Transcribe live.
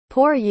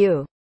Poor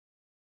you.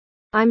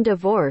 I'm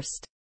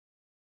divorced.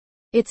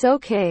 It's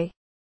okay.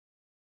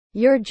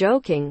 You're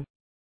joking.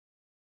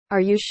 Are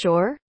you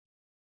sure?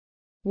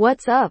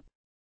 What's up?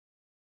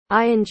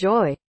 I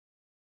enjoy.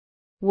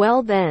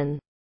 Well then.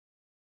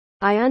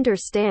 I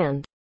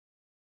understand.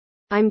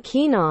 I'm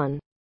keen on.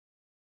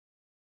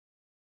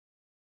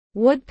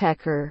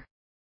 Woodpecker.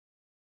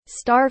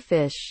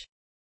 Starfish.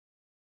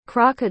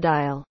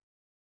 Crocodile.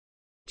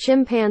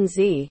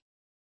 Chimpanzee.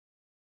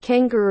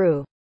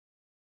 Kangaroo.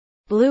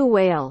 Blue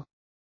whale.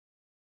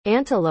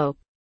 Antelope.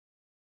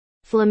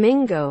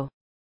 Flamingo.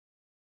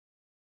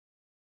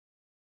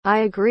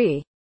 I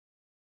agree.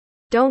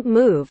 Don't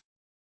move.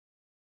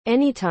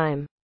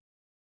 Anytime.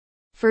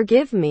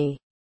 Forgive me.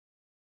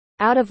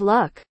 Out of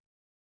luck.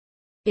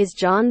 Is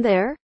John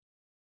there?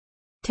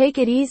 Take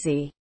it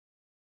easy.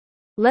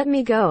 Let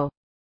me go.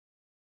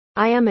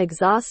 I am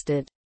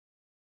exhausted.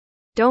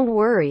 Don't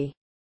worry.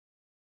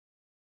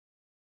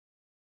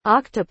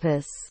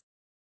 Octopus.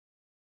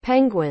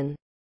 Penguin.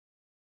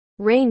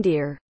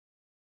 Reindeer.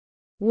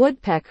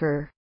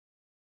 Woodpecker.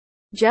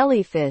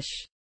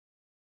 Jellyfish.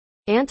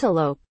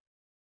 Antelope.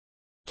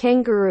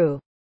 Kangaroo.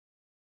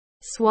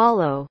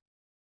 Swallow.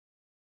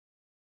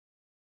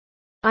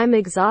 I'm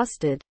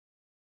exhausted.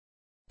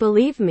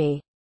 Believe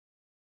me.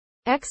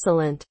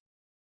 Excellent.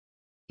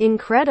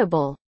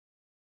 Incredible.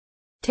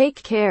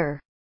 Take care.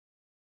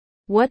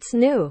 What's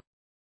new?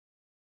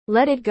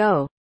 Let it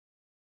go.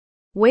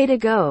 Way to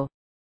go.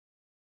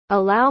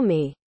 Allow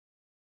me.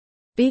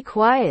 Be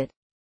quiet.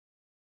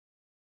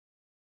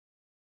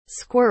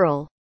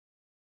 Squirrel.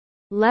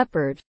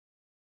 Leopard.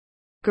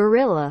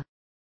 Gorilla.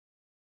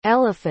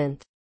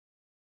 Elephant.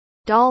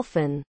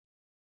 Dolphin.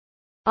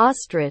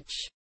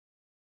 Ostrich.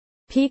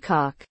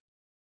 Peacock.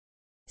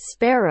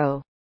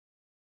 Sparrow.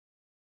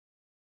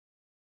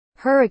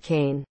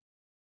 Hurricane.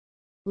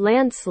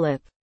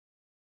 Landslip.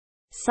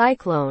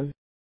 Cyclone.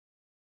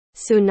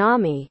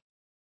 Tsunami.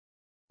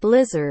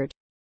 Blizzard.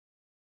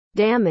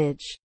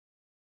 Damage.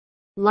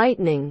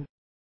 Lightning.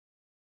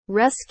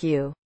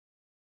 Rescue.